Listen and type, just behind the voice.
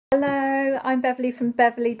I'm Beverly from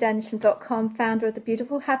BeverlyDensham.com, founder of the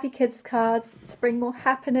beautiful Happy Kids cards to bring more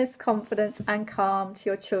happiness, confidence and calm to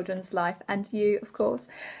your children's life and you, of course.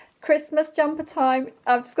 Christmas jumper time.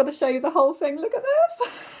 I've just got to show you the whole thing. Look at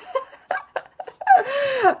this.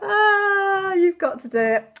 You've got to do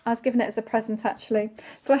it. I was given it as a present actually.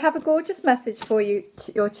 So I have a gorgeous message for you,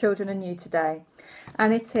 your children and you today.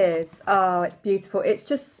 And it is, oh, it's beautiful. It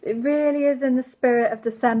really is in the spirit of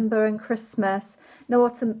December and Christmas. No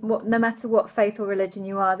matter what faith or religion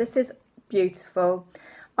you are, this is beautiful.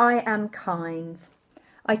 I am kind.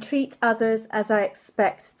 I treat others as I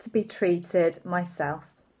expect to be treated myself.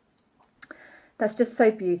 That's just so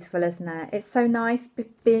beautiful, isn't it? It's so nice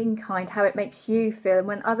being kind, how it makes you feel. And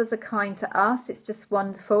when others are kind to us, it's just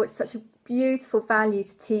wonderful. It's such a beautiful value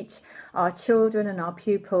to teach our children and our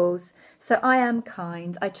pupils. So I am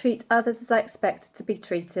kind. I treat others as I expect to be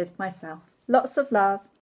treated myself. Lots of love.